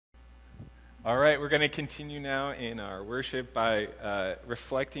All right, we're going to continue now in our worship by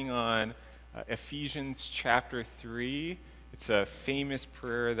reflecting on Ephesians chapter 3. It's a famous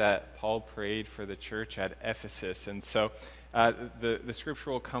prayer that Paul prayed for the church at Ephesus. And so the scripture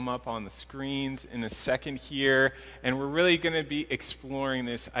will come up on the screens in a second here. And we're really going to be exploring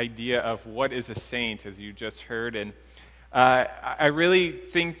this idea of what is a saint, as you just heard. And I really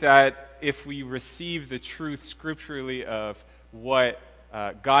think that if we receive the truth scripturally of what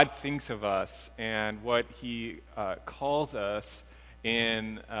God thinks of us and what he calls us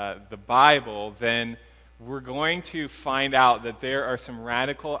in the Bible, then we're going to find out that there are some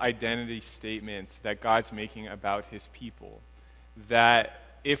radical identity statements that God's making about his people that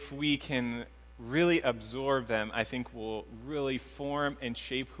if we can really absorb them, I think will really form and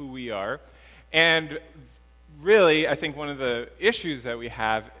shape who we are. And really, I think one of the issues that we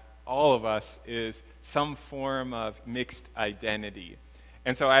have, all of us, is some form of mixed identity.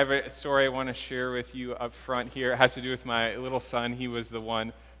 And so I have a story I want to share with you up front here. It has to do with my little son. He was the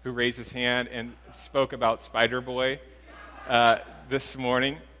one who raised his hand and spoke about Spider-Boy this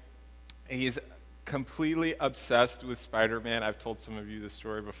morning. He's completely obsessed with Spider-Man. I've told some of you this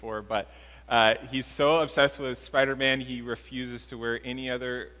story before, but he's so obsessed with Spider-Man, he refuses to wear any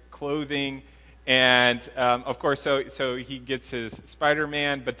other clothing. And of course, so he gets his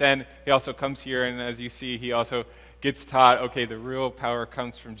Spider-Man, but then he also comes here, and as you see, he also gets taught, okay, the real power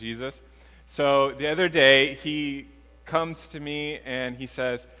comes from Jesus. So the other day, he comes to me and he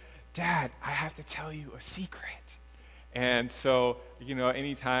says, "Dad, I have to tell you a secret." And so,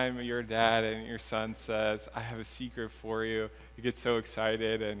 anytime your dad and your son says, "I have a secret for you," you get so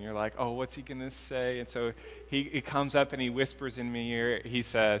excited and you're like, "Oh, what's he going to say?" And so he comes up and he whispers in my ear, he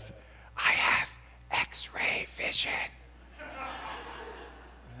says, "I have X-ray vision."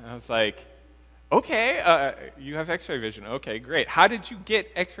 And I was like, "Okay, you have X-ray vision. Okay, great. How did you get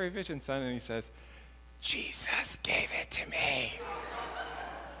X-ray vision, son?" And he says, "Jesus gave it to me."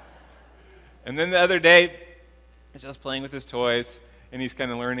 And then the other day, he's just playing with his toys, and he's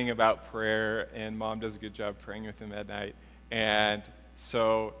kind of learning about prayer, and Mom does a good job praying with him at night. And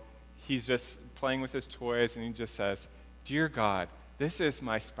so he's just playing with his toys, and he just says, "Dear God, this is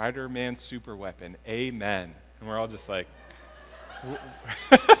my Spider-Man super weapon. Amen." And we're all just like,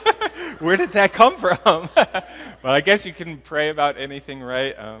 where did that come from? But I guess you can pray about anything,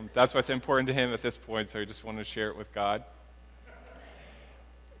 right? That's what's important to him at this point, so he just wanted to share it with God.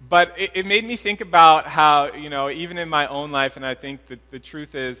 But it made me think about how, even in my own life, and I think that the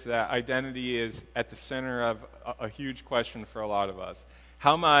truth is that identity is at the center of a huge question for a lot of us.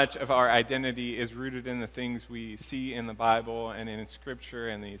 How much of our identity is rooted in the things we see in the Bible and in Scripture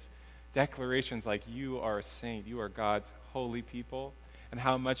and these declarations like you are a saint, you are God's holy people, and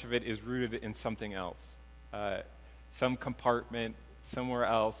how much of it is rooted in something else, some compartment somewhere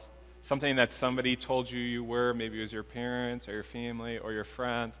else, something that somebody told you you were, maybe it was your parents or your family or your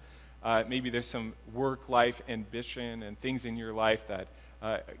friends. Maybe there's some work-life ambition and things in your life that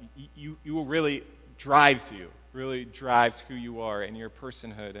you really drives who you are and your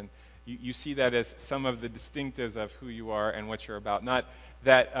personhood. And you see that as some of the distinctives of who you are and what you're about. Not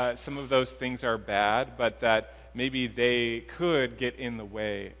that some of those things are bad, but that maybe they could get in the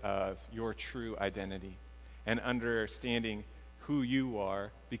way of your true identity and understanding who you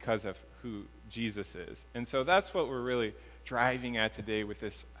are because of who Jesus is. And so that's what we're really driving at today with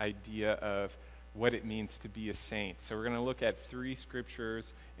this idea of what it means to be a saint. So we're going to look at 3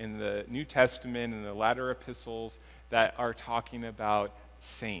 scriptures in the New Testament and the latter epistles that are talking about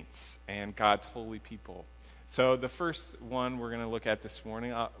saints and God's holy people. So the first one we're going to look at this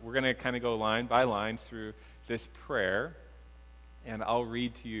morning, we're going to kind of go line by line through this prayer, and I'll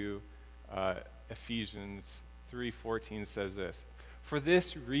read to you Ephesians 3:14 says this: "For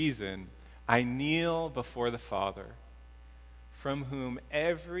this reason I kneel before the Father, from whom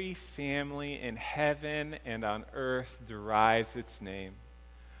every family in heaven and on earth derives its name.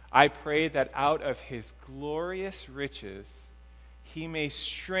 I pray that out of his glorious riches he may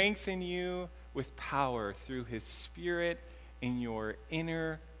strengthen you with power through his Spirit in your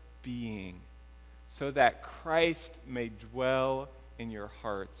inner being, so that Christ may dwell in your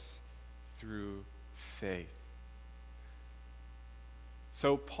hearts through faith."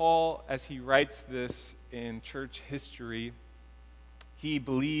 So Paul, as he writes this in church history, he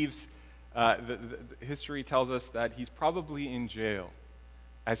believes, the history tells us that he's probably in jail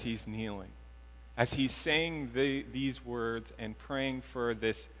as he's kneeling, as he's saying these words and praying for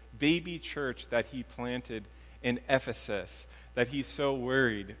this baby church that he planted in Ephesus, that he's so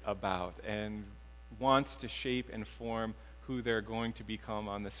worried about and wants to shape and form who they're going to become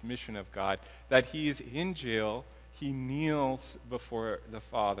on this mission of God, that he's in jail. He kneels before the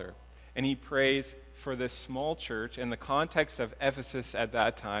Father. And he prays for this small church. In the context of Ephesus at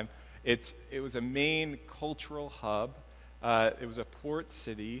that time, it was a main cultural hub. It was a port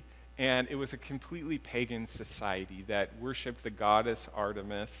city, and it was a completely pagan society that worshipped the goddess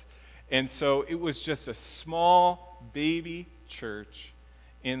Artemis. And so it was just a small baby church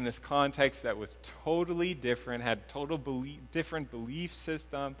in this context that was totally different, had different belief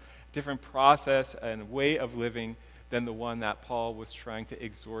system, different process and way of living than the one that Paul was trying to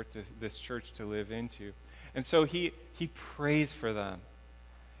exhort this church to live into. And so he prays for them.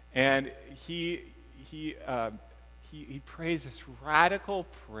 And he prays this radical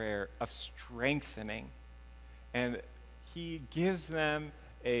prayer of strengthening. And he gives them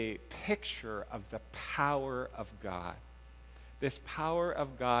a picture of the power of God. This power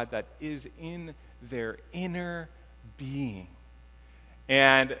of God that is in their inner being.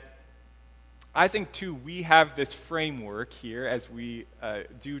 And I think, too, we have this framework here as we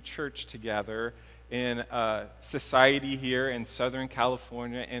do church together in society here in Southern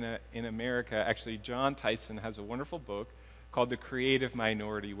California, in America. Actually, John Tyson has a wonderful book called The Creative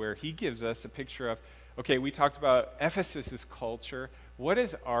Minority, where he gives us a picture of, okay, we talked about Ephesus's culture. What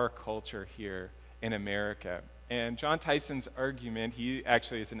is our culture here in America? And John Tyson's argument, he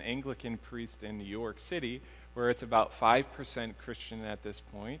actually is an Anglican priest in New York City, where it's about 5% Christian at this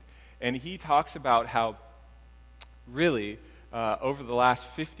point. And he talks about how really, over the last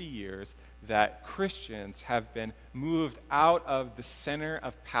 50 years, that Christians have been moved out of the center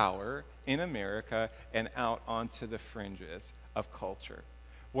of power in America and out onto the fringes of culture.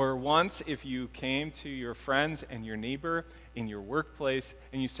 Where once, if you came to your friends and your neighbor in your workplace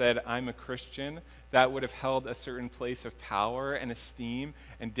and you said, I'm a Christian, that would have held a certain place of power and esteem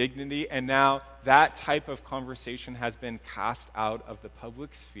and dignity. And now that type of conversation has been cast out of the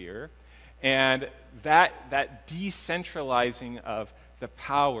public sphere. And that decentralizing of the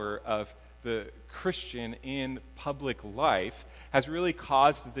power of the Christian in public life has really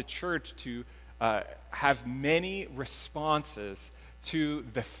caused the church to have many responses to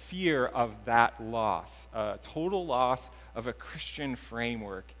the fear of that loss, total loss of a Christian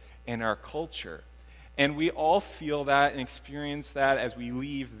framework in our culture. And we all feel that and experience that as we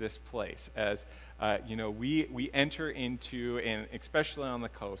leave this place, as we enter into, and especially on the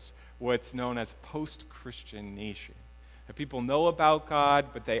coast, what's known as post-Christian nation. People know about God,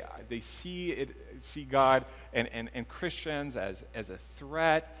 but they see God and Christians as a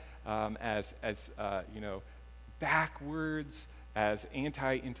threat, as backwards, as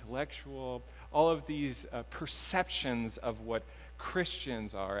anti-intellectual, all of these perceptions of what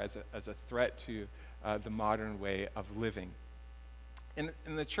Christians are as a threat to the modern way of living. And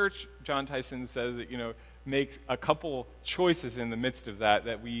the church, John Tyson says, makes a couple choices in the midst of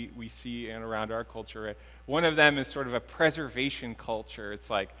that we see in around our culture. One of them is sort of a preservation culture. It's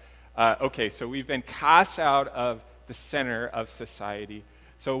like, okay, so we've been cast out of the center of society.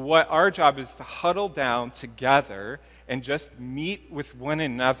 So what our job is to huddle down together and just meet with one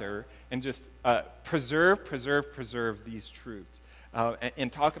another and just preserve these truths.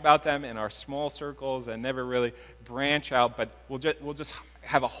 And talk about them in our small circles and never really branch out, but we'll just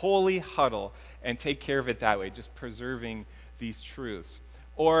have a holy huddle and take care of it that way, just preserving these truths.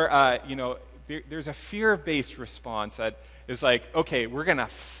 Or, there's a fear-based response that is like, okay, we're going to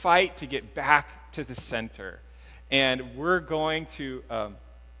fight to get back to the center, and we're going to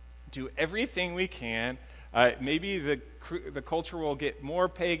do everything we can. Maybe the culture will get more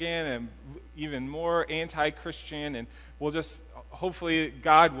pagan and even more anti-Christian, and we'll just, hopefully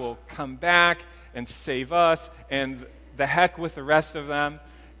God will come back and save us, and the heck with the rest of them,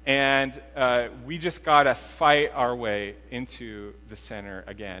 and we just got to fight our way into the center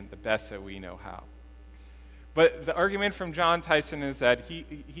again, the best that we know how. But the argument from John Tyson is that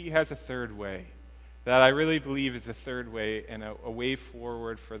he has a third way, that I really believe is a third way and a way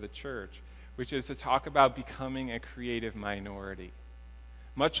forward for the church, which is to talk about becoming a creative minority,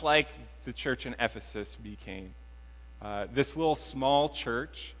 much like the church in Ephesus became. This little small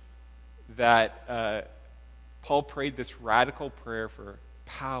church that Paul prayed this radical prayer for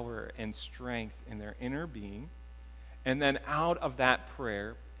power and strength in their inner being. And then out of that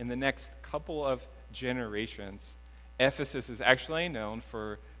prayer, in the next couple of generations, Ephesus is actually known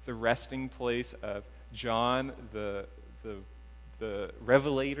for the resting place of John, the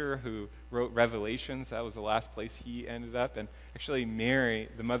revelator who wrote Revelations. That was the last place he ended up. And actually Mary,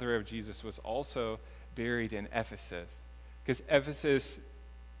 the mother of Jesus, was also buried in Ephesus. Because Ephesus,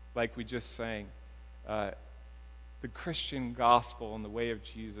 like we just sang, the Christian gospel and the way of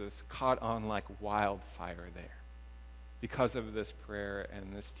Jesus caught on like wildfire there because of this prayer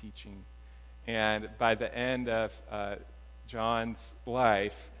and this teaching. And by the end of John's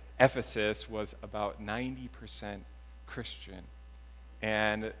life, Ephesus was about 90% Christian.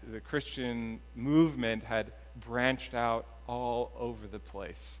 And the Christian movement had branched out all over the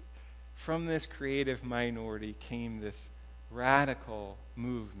place. From this creative minority came this radical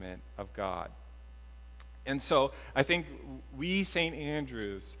movement of God. And so I think we, St.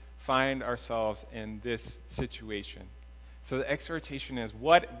 Andrews, find ourselves in this situation. So the exhortation is,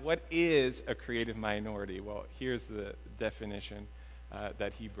 what is a creative minority? Well, here's the definition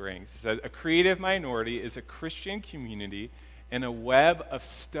that he brings. He says, a creative minority is a Christian community in a web of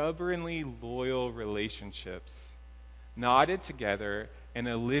stubbornly loyal relationships, knotted together in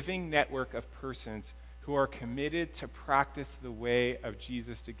a living network of persons who are committed to practice the way of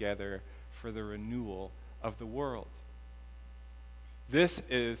Jesus together for the renewal of the world. This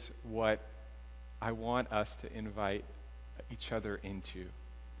is what I want us to invite each other into.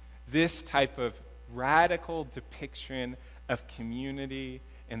 This type of radical depiction of community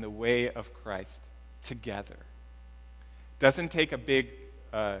in the way of Christ together. Doesn't take a big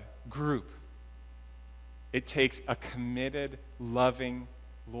group. It takes a committed, loving,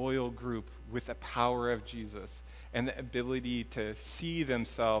 loyal group with the power of Jesus and the ability to see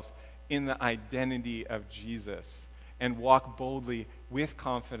themselves in the identity of Jesus and walk boldly with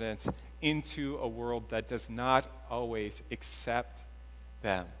confidence into a world that does not always accept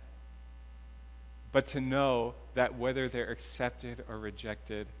them. But to know that whether they're accepted or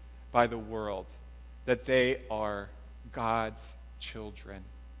rejected by the world, that they are God's children.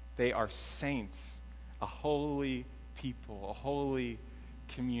 They are saints, a holy people, a holy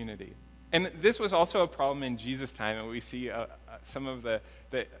community. And this was also a problem in Jesus' time, and we see some of the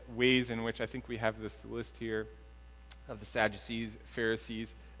ways in which I think we have this list here of the Sadducees,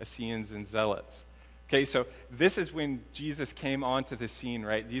 Pharisees, Essenes, and Zealots. Okay, so this is when Jesus came onto the scene,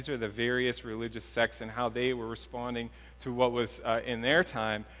 right? These are the various religious sects and how they were responding to what was, in their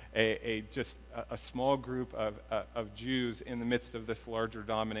time, just a small group of Jews in the midst of this larger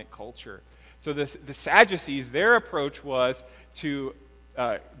dominant culture. So the Sadducees, their approach was to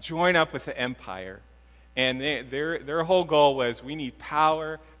join up with the empire. And their whole goal was, we need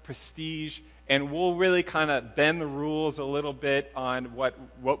power, prestige, and we'll really kind of bend the rules a little bit on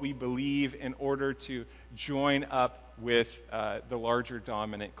what we believe in order to join up with the larger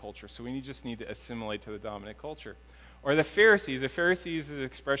dominant culture. So we just need to assimilate to the dominant culture. Or the Pharisees. The Pharisees is an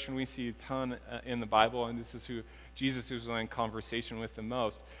expression we see a ton in the Bible, and this is who Jesus was in conversation with the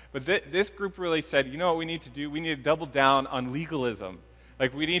most. But this group really said, you know what we need to do? We need to double down on legalism.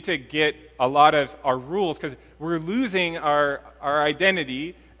 Like, we need to get a lot of our rules, because we're losing our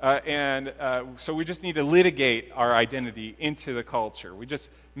identity, so we just need to litigate our identity into the culture. We just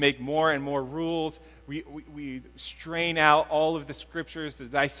make more and more rules. We strain out all of the scriptures to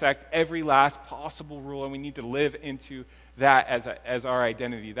dissect every last possible rule, and we need to live into that as our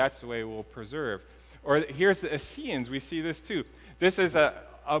identity. That's the way we'll preserve. Or here's the Essenes. We see this too. This is a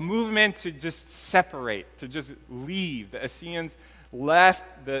movement to just separate, to just leave. The Essenes left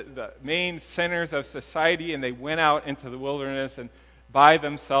the main centers of society, and they went out into the wilderness and by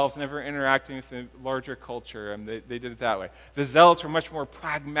themselves, never interacting with the larger culture, and they did it that way. The Zealots were much more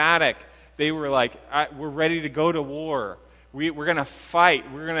pragmatic. They were like, we're ready to go to war. We're going to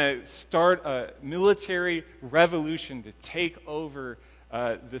fight. We're going to start a military revolution to take over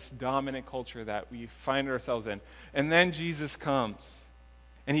this dominant culture that we find ourselves in. And then Jesus comes,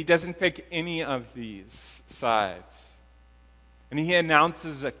 and he doesn't pick any of these sides. And he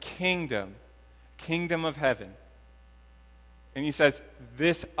announces a kingdom of heaven. And he says,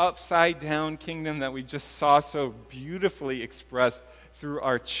 this upside-down kingdom that we just saw so beautifully expressed through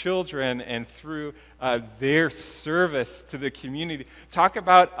our children and through their service to the community. Talk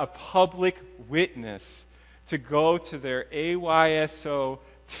about a public witness to go to their AYSO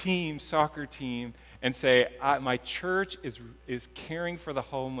team, soccer team, and say, my church is caring for the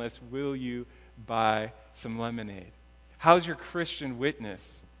homeless. Will you buy some lemonade? How's your Christian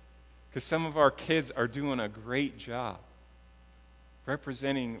witness? Because some of our kids are doing a great job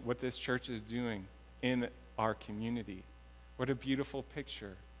representing what this church is doing in our community. What a beautiful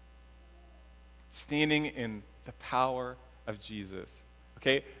picture. Standing in the power of Jesus.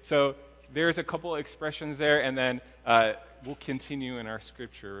 Okay, so there's a couple expressions there, and then we'll continue in our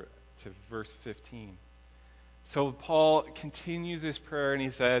scripture to verse 15. So Paul continues his prayer, and he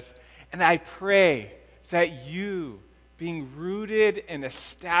says, and I pray that you, being rooted and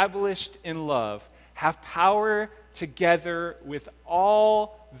established in love, have power together with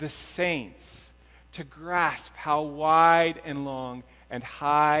all the saints to grasp how wide and long and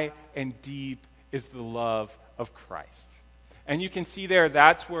high and deep is the love of Christ. And you can see there,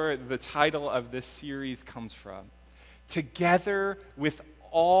 that's where the title of this series comes from. Together with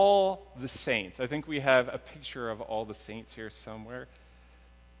all the saints. I think we have a picture of all the saints here somewhere.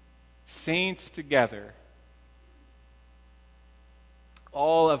 Saints together.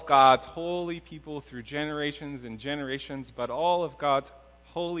 All of God's holy people through generations and generations, but all of God's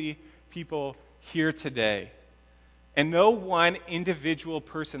holy people here today. And no one individual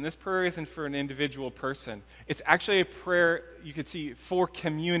person. This prayer isn't for an individual person. It's actually a prayer, you could see, for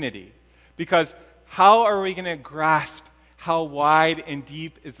community. Because how are we going to grasp how wide and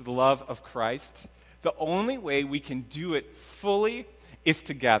deep is the love of Christ? The only way we can do it fully is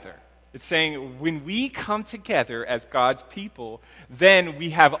together. It's saying when we come together as God's people, then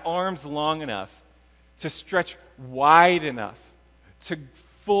we have arms long enough to stretch wide enough to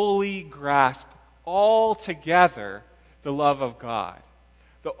fully grasp all together the love of God.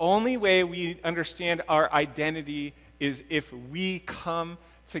 The only way we understand our identity is if we come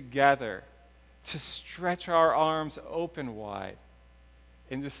together to stretch our arms open wide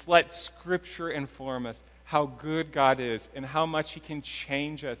and just let Scripture inform us how good God is and how much He can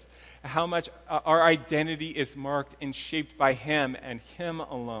change us, how much our identity is marked and shaped by Him and Him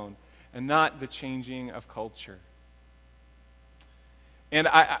alone, and not the changing of culture. And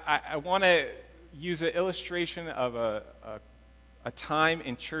I want to use an illustration of a time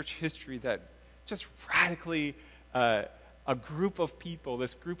in church history that just radically a group of people,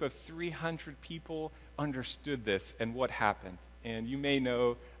 this group of 300 people, understood this and what happened. And you may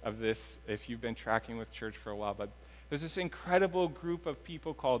know of this if you've been tracking with church for a while, but there's this incredible group of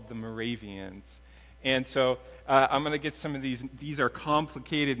people called the Moravians. And so I'm going to get some of these. These are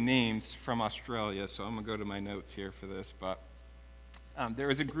complicated names from Australia, so I'm going to go to my notes here for this. But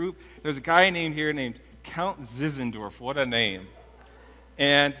there's a guy named Count Zinzendorf. What a name.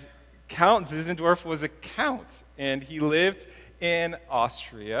 And Count Zinzendorf was a count, and he lived in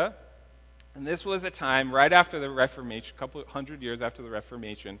Austria. And this was a time right after the Reformation, a couple hundred years after the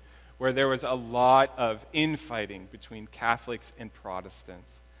Reformation, where there was a lot of infighting between Catholics and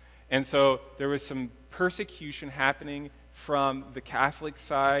Protestants. And so there was some persecution happening from the Catholic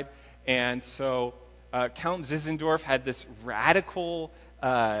side, and so Count Zinzendorf had this radical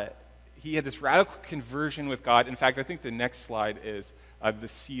conversion with God. In fact, I think the next slide is the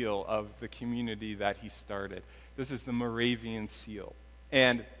seal of the community that he started. This is the Moravian seal.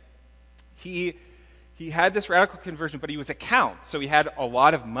 And he had this radical conversion, but he was a count, so he had a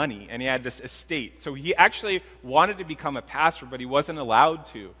lot of money, and he had this estate. So he actually wanted to become a pastor, but he wasn't allowed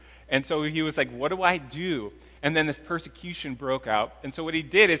to. And so he was like, what do I do? And then this persecution broke out. And so what he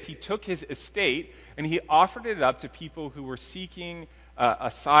did is he took his estate, and he offered it up to people who were seeking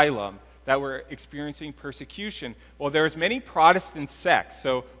asylum, that were experiencing persecution. Well, there was many Protestant sects.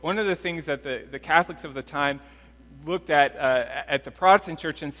 So one of the things that the Catholics of the time looked at the Protestant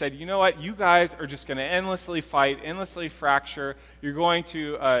church and said, you know what, you guys are just going to endlessly fight, endlessly fracture. You're going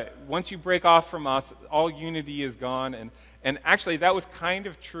to, once you break off from us, all unity is gone. And actually, that was kind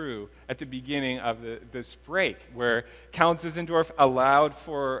of true at the beginning of this break, where Count Zinzendorf allowed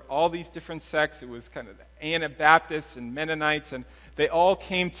for all these different sects. It was kind of Anabaptists and Mennonites, and they all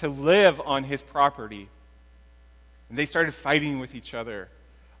came to live on his property. And they started fighting with each other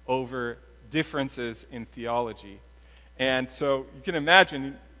over differences in theology. And so you can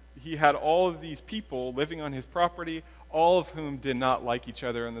imagine he had all of these people living on his property, all of whom did not like each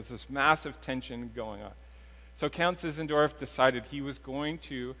other, and there's this massive tension going on. So Count Zinzendorf decided he was going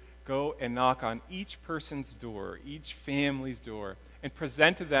to go and knock on each person's door, each family's door, and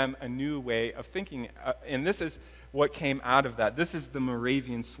present to them a new way of thinking. And this is what came out of that. This is the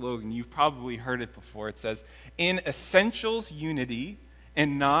Moravian slogan. You've probably heard it before. It says, "In essentials, unity,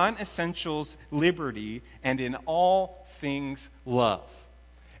 in non-essentials, liberty, and in all things, love."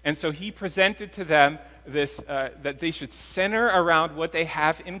 And so he presented to them this, that they should center around what they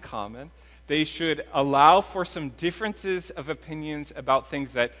have in common. They should allow for some differences of opinions about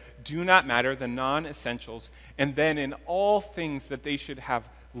things that do not matter, the non-essentials, and then in all things that they should have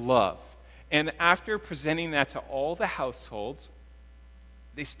love. And after presenting that to all the households,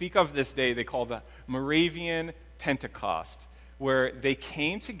 they speak of this day they call the Moravian Pentecost, where they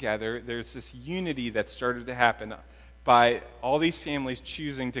came together. There's this unity that started to happen by all these families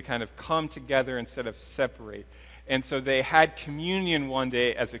choosing to kind of come together instead of separate. And so they had communion one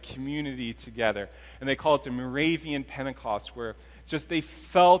day as a community together. And they call it the Moravian Pentecost, where just they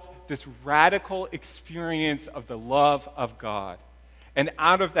felt this radical experience of the love of God. And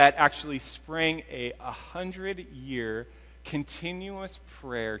out of that actually sprang a 100-year continuous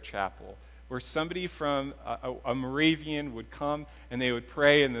prayer chapel, where somebody from a Moravian would come and they would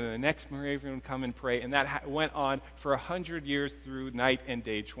pray, and then the next Moravian would come and pray. And that went on for 100 years through night and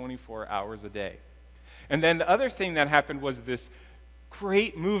day, 24 hours a day. And then the other thing that happened was this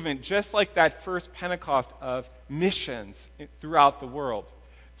great movement, just like that first Pentecost, of missions throughout the world.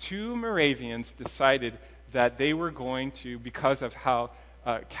 Two Moravians decided that they were going to, because of how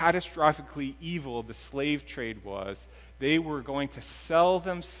catastrophically evil the slave trade was, they were going to sell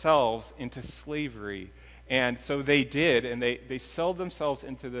themselves into slavery. And so they did, and they sold themselves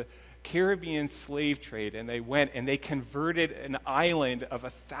into the Caribbean slave trade, and they went and they converted an island of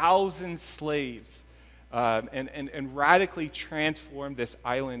 1,000 slaves and radically transformed this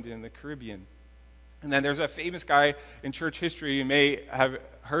island in the Caribbean. And then there's a famous guy in church history, you may have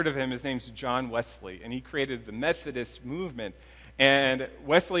heard of him, his name's John Wesley, and he created the Methodist movement. And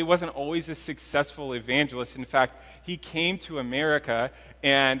Wesley wasn't always a successful evangelist. In fact, he came to America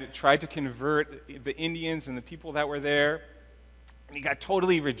and tried to convert the Indians and the people that were there, and he got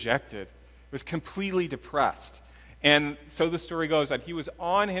totally rejected. He was completely depressed. And so the story goes that he was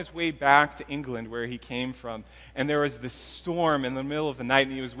on his way back to England, where he came from, and there was this storm in the middle of the night,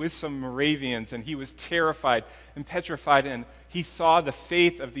 and he was with some Moravians, and he was terrified and petrified, and he saw the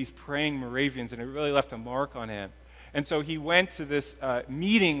faith of these praying Moravians, and it really left a mark on him. And so he went to this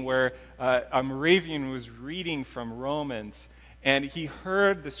meeting where a Moravian was reading from Romans, and he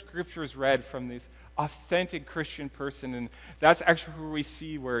heard the scriptures read from this authentic Christian person. And that's actually where we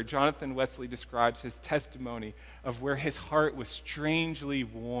see where Jonathan Wesley describes his testimony of where his heart was strangely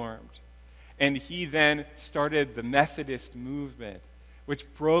warmed. And he then started the Methodist movement, which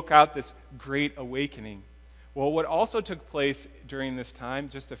broke out this great awakening. Well, what also took place during this time,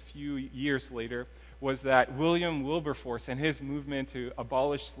 just a few years later, was that William Wilberforce and his movement to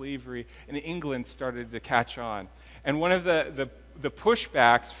abolish slavery in England started to catch on. And one of the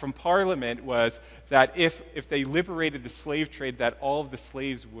pushbacks from Parliament was that if they liberated the slave trade, that all of the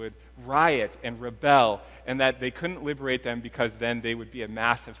slaves would riot and rebel, and that they couldn't liberate them because then they would be a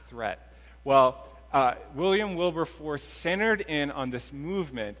massive threat. Well, William Wilberforce centered in on this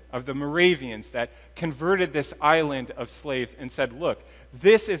movement of the Moravians that converted this island of slaves and said, look,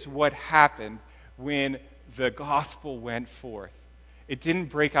 this is what happened when the gospel went forth. It didn't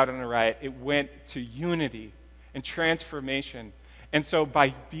break out in a riot. It went to unity and transformation. And so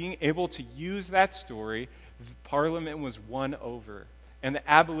by being able to use that story, Parliament was won over, and the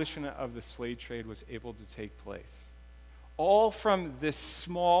abolition of the slave trade was able to take place. All from this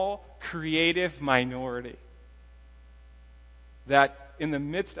small, creative minority that in the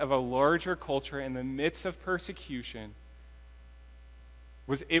midst of a larger culture, in the midst of persecution,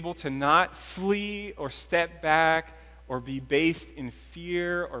 was able to not flee or step back or be based in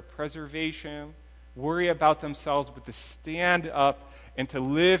fear or preservation, worry about themselves, but to stand up and to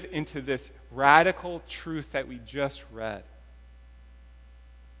live into this radical truth that we just read.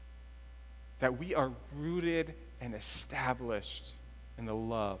 That we are rooted and established in the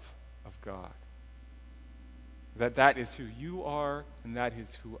love of God. That is who you are, and that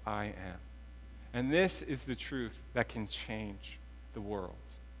is who I am. And this is the truth that can change the world.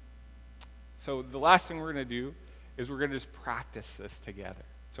 So the last thing we're going to do is we're going to just practice this together.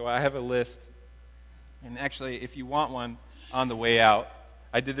 So I have a list, and actually, if you want one on the way out,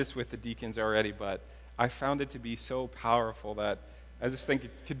 I did this with the deacons already, but I found it to be so powerful that I just think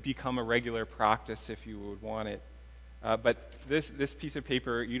it could become a regular practice if you would want it. But this piece of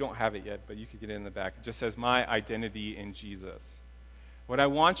paper, you don't have it yet, but you could get it in the back. It just says, my identity in Jesus. What I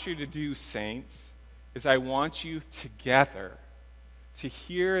want you to do, saints, is I want you together to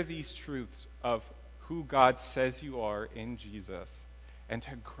hear these truths of who God says you are in Jesus and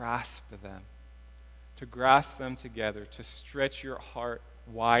to grasp them together, to stretch your heart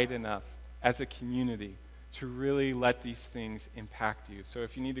wide enough as a community to really let these things impact you. So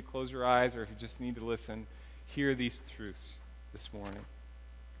if you need to close your eyes or if you just need to listen, hear these truths this morning.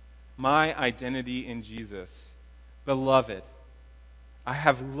 My identity in Jesus. Beloved, I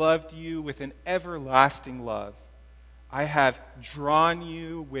have loved you with an everlasting love. I have drawn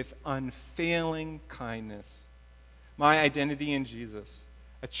you with unfailing kindness. My identity in Jesus,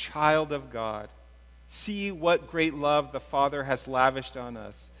 a child of God. See what great love the Father has lavished on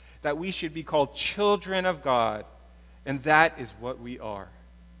us, that we should be called children of God, and that is what we are.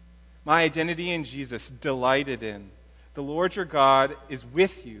 My identity in Jesus, delighted in. The Lord your God is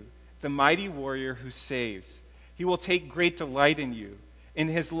with you, the mighty warrior who saves. He will take great delight in you. In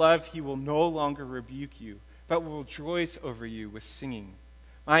his love he will no longer rebuke you, but will rejoice over you with singing.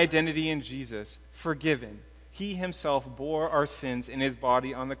 My identity in Jesus, forgiven. He himself bore our sins in his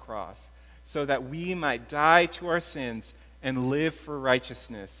body on the cross, so that we might die to our sins and live for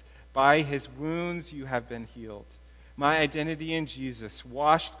righteousness. By his wounds you have been healed. My identity in Jesus,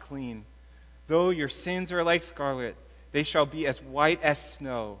 washed clean. Though your sins are like scarlet, they shall be as white as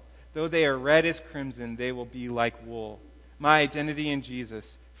snow. Though they are red as crimson, they will be like wool. My identity in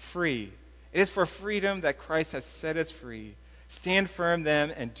Jesus, free. It is for freedom that Christ has set us free. Stand firm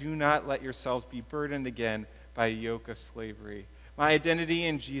then, and do not let yourselves be burdened again by a yoke of slavery. My identity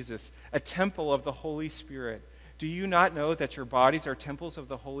in Jesus, a temple of the Holy Spirit. Do you not know that your bodies are temples of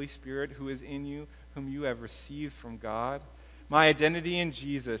the Holy Spirit who is in you, whom you have received from God? My identity in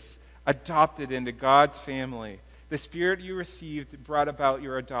Jesus, adopted into God's family. The Spirit you received brought about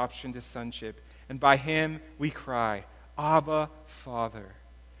your adoption to sonship, and by him we cry, Abba, Father.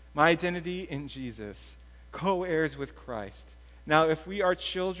 My identity in Jesus, co-heirs with Christ. Now, if we are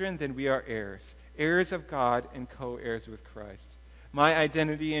children, then we are heirs, heirs of God and co-heirs with Christ. My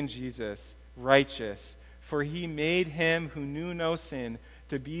identity in Jesus, righteous, for he made him who knew no sin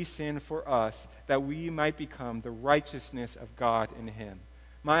to be sin for us, that we might become the righteousness of God in him.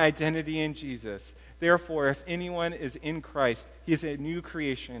 My identity in Jesus. Therefore, if anyone is in Christ, he is a new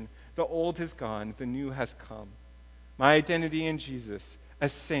creation. The old has gone, the new has come. My identity in Jesus, a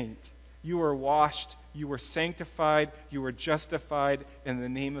saint. You were washed, you were sanctified, you were justified in the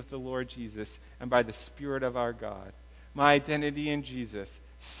name of the Lord Jesus and by the Spirit of our God. My identity in Jesus,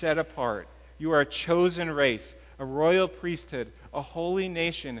 set apart. You are a chosen race, a royal priesthood, a holy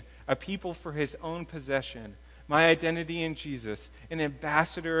nation, a people for his own possession. My identity in Jesus, an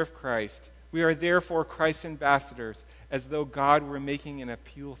ambassador of Christ. We are therefore Christ's ambassadors, as though God were making an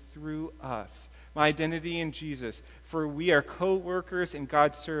appeal through us. My identity in Jesus, for we are co-workers in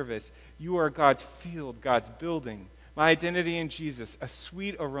God's service. You are God's field, God's building. My identity in Jesus, a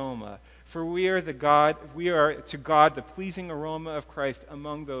sweet aroma, for we are to God the pleasing aroma of Christ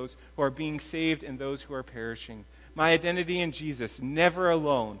among those who are being saved and those who are perishing. My identity in Jesus, never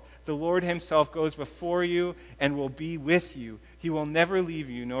alone. The Lord himself goes before you and will be with you. He will never leave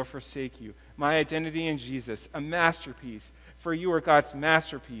you nor forsake you. My identity in Jesus, a masterpiece, for you are God's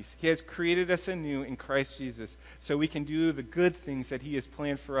masterpiece. He has created us anew in Christ Jesus so we can do the good things that he has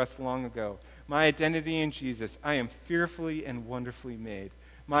planned for us long ago. My identity in Jesus, I am fearfully and wonderfully made.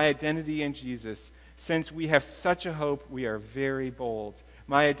 My identity in Jesus, since we have such a hope, we are very bold.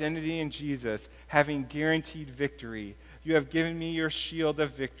 My identity in Jesus, having guaranteed victory. You have given me your shield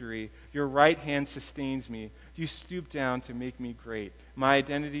of victory. Your right hand sustains me. You stoop down to make me great. My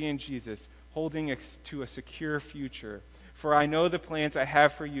identity in Jesus, holding to a secure future. For I know the plans I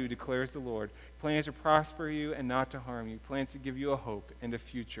have for you, declares the Lord, plans to prosper you and not to harm you, plans to give you a hope and a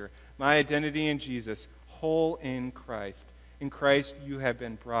future. My identity in Jesus, whole in Christ. In Christ you have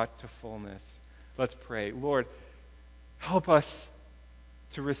been brought to fullness. Let's pray. Lord, help us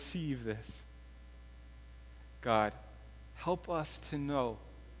to receive this. God, help us to know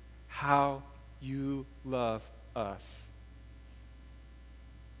how you love us,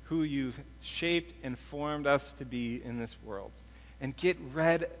 who you've shaped and formed us to be in this world, and get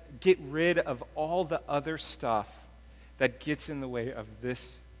rid of all the other stuff that gets in the way of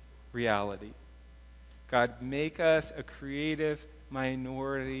this reality. God, make us a creative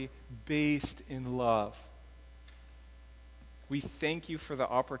minority based in love. We thank you for the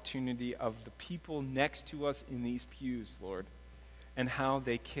opportunity of the people next to us in these pews, Lord, and how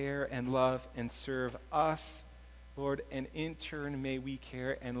they care and love and serve us, Lord, and in turn may we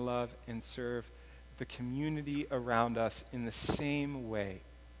care and love and serve the community around us in the same way.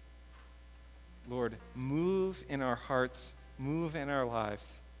 Lord, move in our hearts, move in our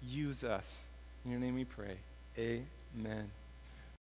lives, use us. In your name we pray. Amen.